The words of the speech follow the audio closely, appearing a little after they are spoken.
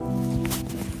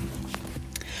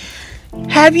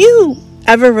Have you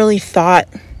ever really thought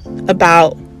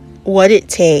about what it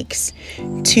takes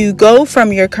to go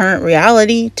from your current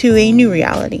reality to a new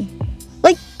reality?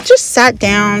 Like, just sat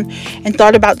down and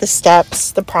thought about the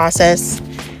steps, the process,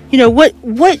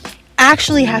 what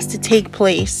actually has to take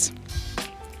place.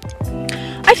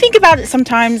 I think about it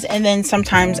sometimes, and then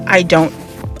sometimes I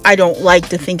don't like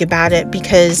to think about it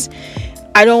because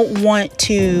I don't want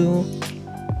to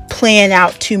plan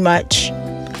out too much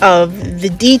of the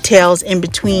details in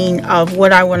between of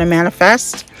what I want to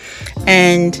manifest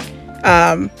and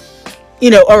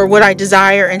or what I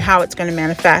desire and how it's going to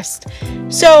manifest.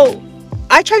 So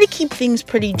I try to keep things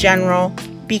pretty general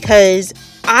because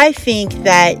I think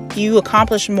that you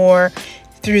accomplish more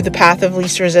through the path of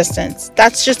least resistance.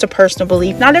 That's just a personal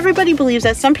belief. Not everybody believes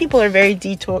that. Some people are very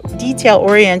detail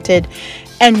oriented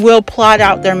and will plot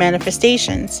out their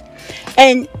manifestations.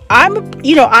 And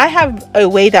I have a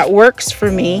way that works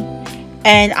for me,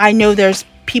 and I know there's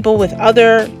people with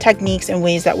other techniques and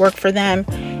ways that work for them.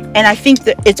 And I think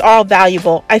that it's all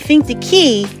valuable. I think the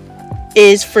key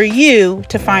is for you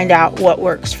to find out what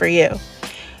works for you.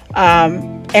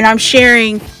 And I'm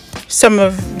sharing some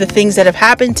of the things that have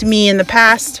happened to me in the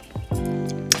past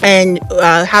and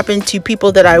happened to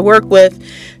people that I work with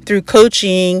through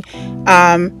coaching.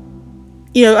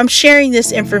 I'm sharing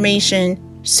this information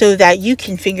so that you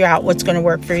can figure out what's going to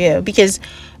work for you, because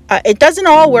it doesn't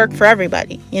all work for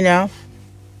everybody,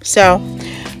 So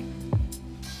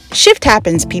shift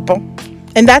happens, people.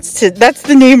 And that's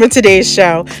the name of today's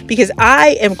show, because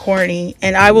I am corny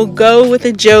and I will go with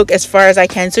a joke as far as I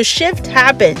can. So shift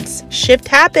happens.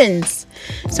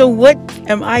 So what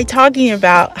am I talking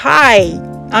about? Hi,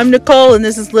 I'm Nicole and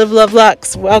this is Live, Love,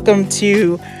 Lux. Welcome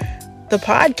to the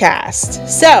podcast.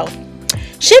 So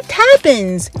shift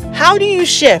happens. How do you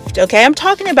shift? Okay, I'm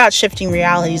talking about shifting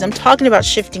realities. I'm talking about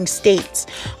shifting states.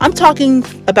 I'm talking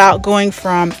about going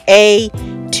from A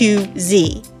to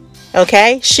Z.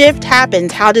 Okay, shift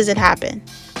happens. How does it happen?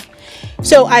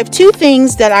 So I have two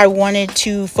things that I wanted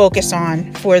to focus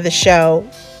on for the show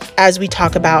as we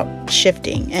talk about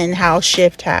shifting and how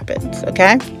shift happens.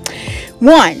 Okay,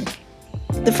 one,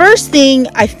 the first thing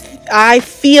I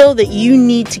feel that you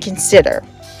need to consider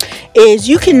is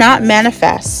you cannot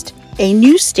manifest a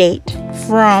new state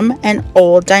from an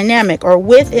old dynamic or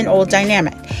with an old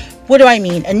dynamic. What do I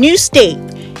mean? A new state,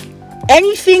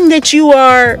 anything that you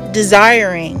are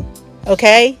desiring,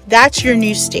 okay, that's your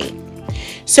new state.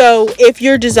 So if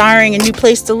you're desiring a new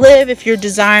place to live, if you're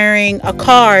desiring a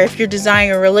car, if you're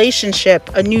desiring a relationship,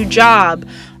 a new job,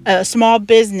 a small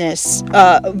business,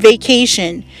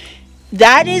 vacation,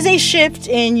 that is a shift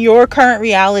in your current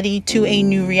reality to a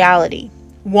new reality.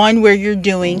 One where you're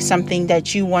doing something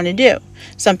that you want to do,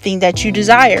 something that you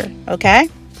desire, okay?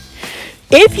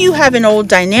 If you have an old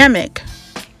dynamic,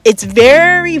 it's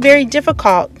very, very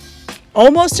difficult,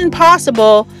 almost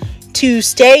impossible to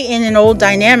stay in an old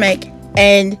dynamic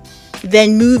and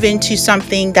then move into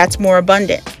something that's more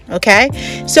abundant, okay?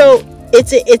 So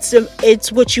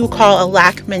it's what you call a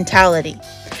lack mentality.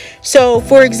 So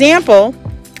for example,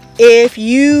 if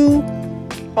you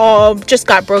just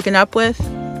got broken up with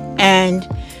and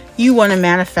you want to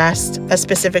manifest a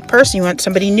specific person, you want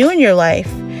somebody new in your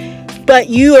life, but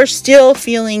you are still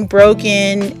feeling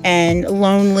broken and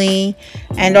lonely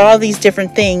and all these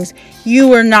different things,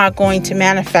 you are not going to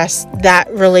manifest that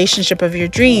relationship of your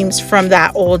dreams from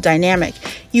that old dynamic.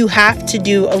 You have to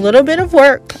do a little bit of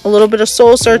work, a little bit of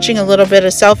soul searching, a little bit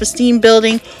of self-esteem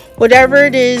building, whatever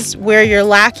it is where you're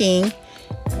lacking.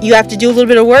 You have to do a little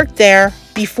bit of work there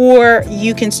before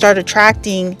you can start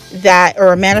attracting that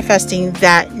or manifesting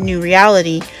that new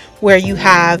reality where you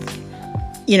have,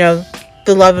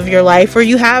 the love of your life, or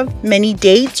you have many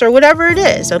dates or whatever it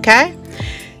is, okay?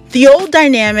 The old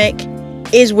dynamic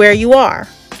is where you are,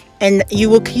 and you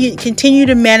will continue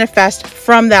to manifest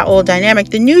from that old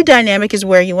dynamic. The new dynamic is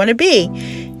where you want to be.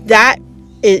 That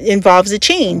it involves a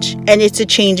change, and it's a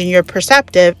change in your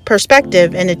perspective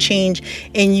and a change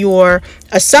in your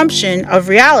assumption of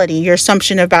reality, your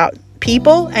assumption about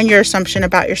people and your assumption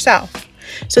about yourself.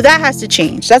 So that has to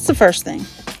change. That's the first thing.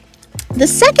 The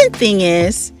second thing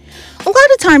is, a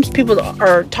lot of times people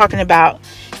are talking about,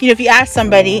 if you ask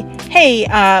somebody, hey,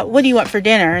 what do you want for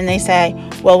dinner? And they say,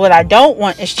 well, what I don't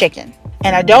want is chicken,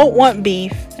 and I don't want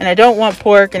beef, and I don't want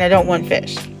pork, and I don't want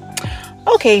fish.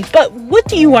 Okay, but what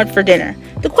do you want for dinner?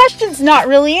 The question's not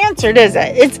really answered, is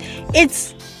it?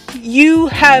 It's you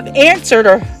have answered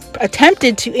or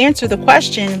attempted to answer the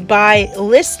question by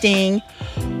listing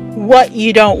what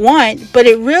you don't want, but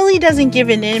it really doesn't give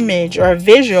an image or a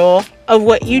visual of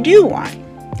what you do want.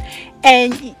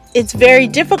 And it's very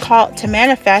difficult to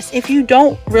manifest if you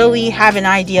don't really have an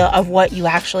idea of what you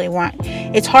actually want.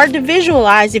 It's hard to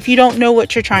visualize if you don't know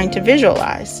what you're trying to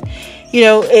visualize.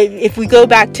 If we go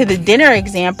back to the dinner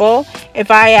example,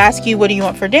 if I ask you, what do you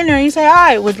want for dinner? You say,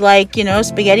 I would like,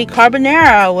 spaghetti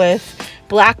carbonara with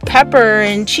black pepper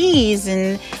and cheese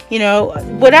and,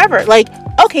 whatever. Like,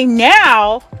 okay,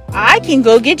 now I can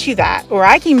go get you that, or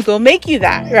I can go make you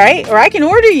that, right? Or I can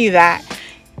order you that.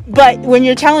 But when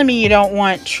you're telling me you don't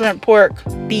want shrimp, pork,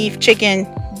 beef, chicken,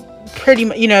 pretty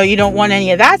much, you don't want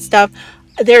any of that stuff,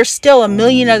 there's still a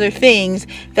million other things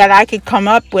that I could come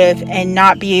up with and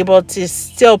not be able to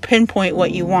still pinpoint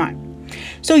what you want.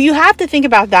 So you have to think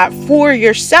about that for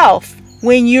yourself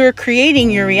when you're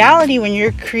creating your reality, when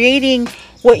you're creating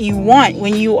what you want,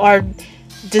 when you are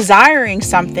desiring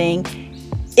something.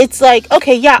 It's like,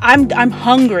 okay, yeah, I'm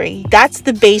hungry. That's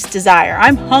the base desire.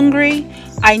 I'm hungry.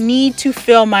 I need to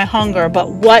fill my hunger,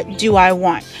 but what do I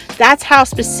want? That's how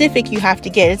specific you have to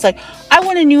get. It's like, I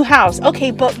want a new house. Okay,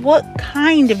 but what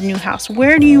kind of new house?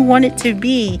 Where do you want it to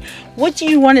be? What do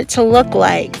you want it to look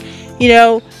like?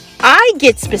 I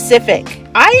get specific.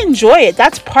 I enjoy it.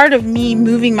 That's part of me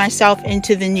moving myself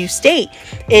into the new state,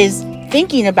 is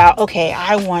thinking about, okay,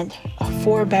 I want a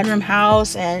 4-bedroom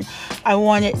house, and I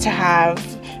want it to have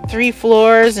 3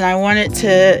 floors, and I want it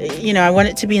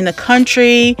to be in the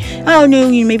country. Oh no,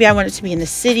 maybe I want it to be in the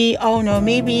city. Oh no,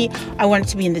 maybe I want it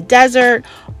to be in the desert.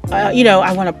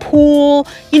 I want a pool.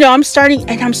 I'm starting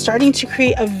to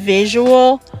create a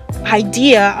visual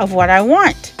idea of what I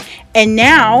want. And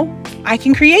now I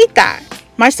can create that.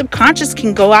 My subconscious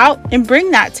can go out and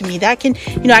bring that to me. That can,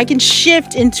 I can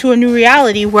shift into a new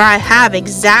reality where I have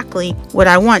exactly what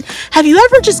I want. Have you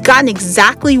ever just gotten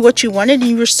exactly what you wanted and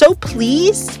you were so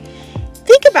pleased?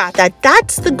 Think about that.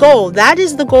 That's the goal. That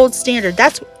is the gold standard.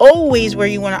 That's always where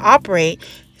you want to operate.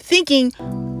 Thinking,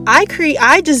 I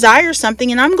desire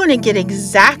something and I'm going to get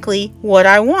exactly what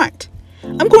I want.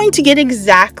 I'm going to get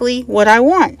exactly what I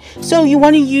want. So you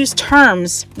want to use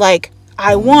terms like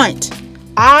I want,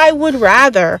 I would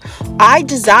rather, I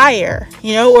desire,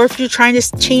 or if you're trying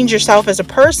to change yourself as a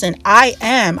person, I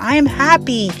am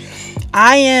happy,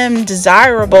 I am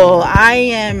desirable, I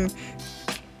am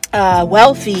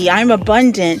wealthy, I'm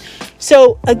abundant.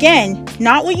 So again,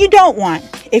 not what you don't want.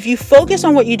 If you focus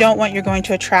on what you don't want, you're going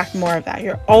to attract more of that.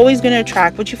 You're always going to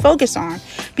attract what you focus on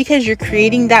because you're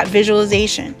creating that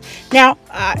visualization. Now,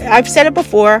 I've said it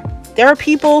before. There are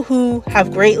people who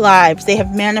have great lives. They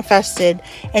have manifested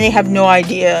and they have no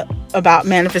idea about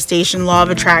manifestation, law of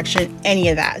attraction, any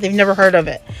of that. They've never heard of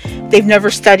it. They've never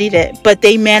studied it, but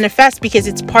they manifest because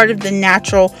it's part of the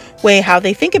natural way how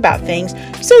they think about things.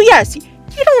 So yes,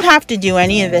 you don't have to do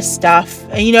any of this stuff,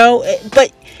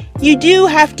 but you do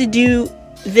have to do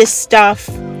this stuff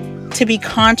to be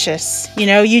conscious.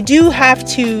 You do have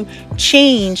to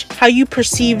change how you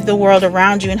perceive the world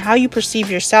around you and how you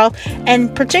perceive yourself,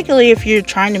 and particularly if you're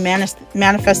trying to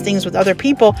manifest things with other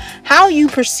people, how you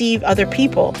perceive other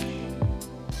people.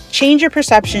 Change your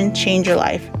perception, change your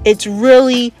life. It's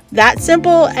really that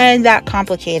simple and that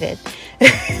complicated.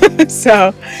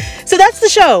 So that's the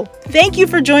show. Thank you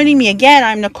for joining me again.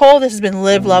 I'm Nicole. This has been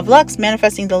Live, Love, Lux,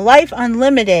 Manifesting the Life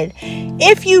Unlimited.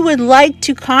 If you would like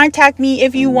to contact me,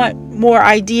 if you want more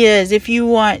ideas, if you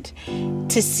want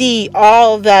to see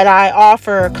all that I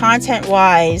offer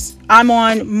content-wise, I'm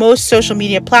on most social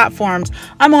media platforms.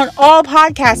 I'm on all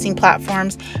podcasting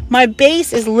platforms. My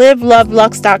base is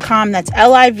livelovelux.com. That's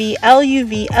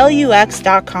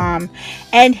LIVLUVLUX.com.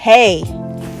 And hey,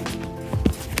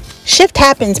 shift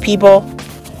happens, people.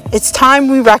 It's time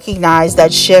we recognize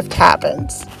that shift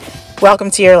happens.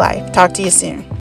 Welcome to your life. Talk to you soon.